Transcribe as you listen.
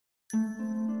What's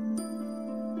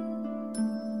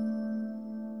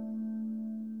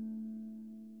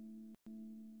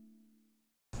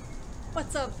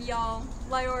up, y'all?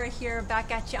 Liora here,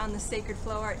 back at you on the Sacred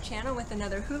Flow Art channel with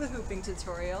another hula hooping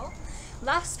tutorial.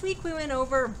 Last week we went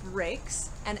over breaks,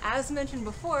 and as mentioned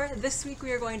before, this week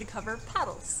we are going to cover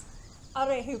paddles.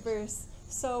 Alright hoopers,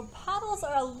 so paddles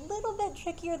are a little bit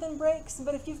trickier than breaks,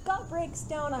 but if you've got breaks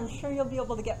down, I'm sure you'll be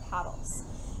able to get paddles.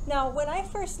 Now, when I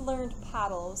first learned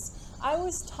paddles, I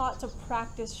was taught to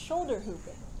practice shoulder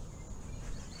hooping.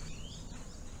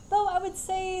 Though I would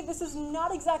say this is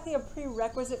not exactly a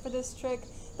prerequisite for this trick.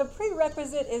 The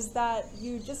prerequisite is that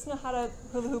you just know how to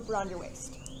hula hoop around your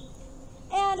waist.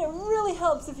 And it really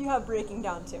helps if you have breaking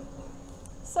down too.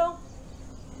 So,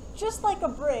 just like a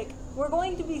break, we're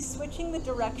going to be switching the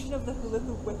direction of the hula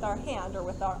hoop with our hand or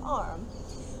with our arm.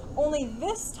 Only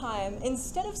this time,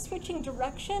 instead of switching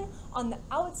direction on the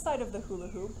outside of the hula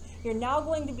hoop, you're now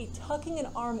going to be tucking an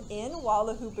arm in while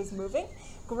the hoop is moving,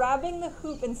 grabbing the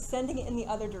hoop and sending it in the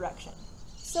other direction.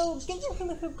 So get your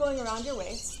hula hoop going around your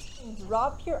waist,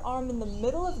 drop your arm in the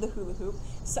middle of the hula hoop,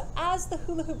 so as the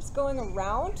hula hoop's going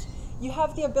around, you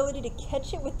have the ability to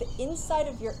catch it with the inside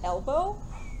of your elbow,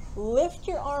 lift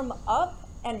your arm up,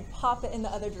 and pop it in the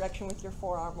other direction with your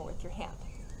forearm or with your hand.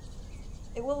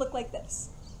 It will look like this.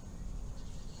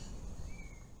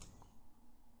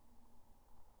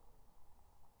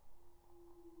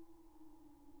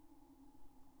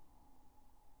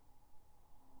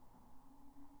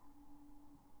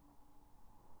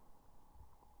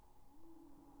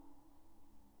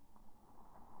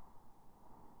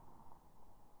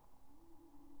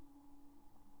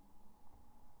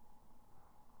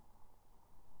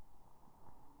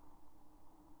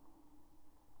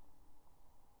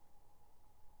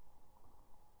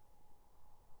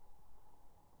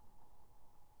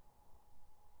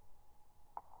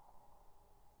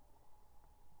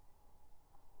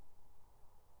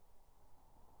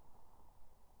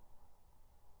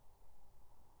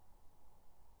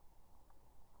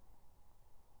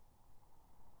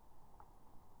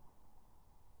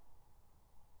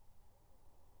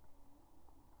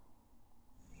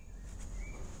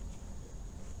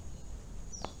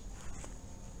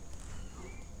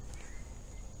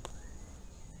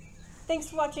 Thanks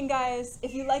for watching, guys.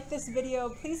 If you like this video,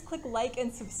 please click like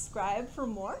and subscribe for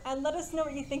more, and let us know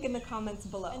what you think in the comments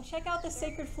below. And check out the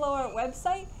Sacred Flow Art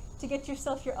website to get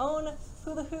yourself your own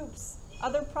hula hoops,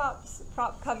 other props,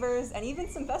 prop covers, and even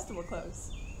some festival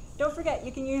clothes. Don't forget,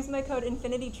 you can use my code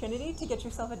InfinityTrinity to get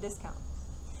yourself a discount.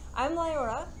 I'm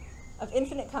Liora of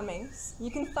Infinite Comings.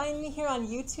 You can find me here on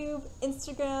YouTube,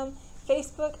 Instagram,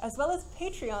 Facebook, as well as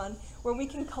Patreon, where we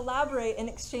can collaborate in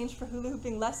exchange for hula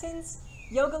hooping lessons,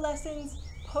 yoga lessons,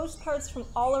 postcards from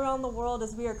all around the world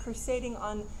as we are crusading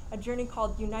on a journey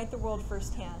called Unite the World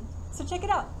Firsthand. So check it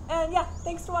out. And yeah,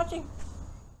 thanks for watching.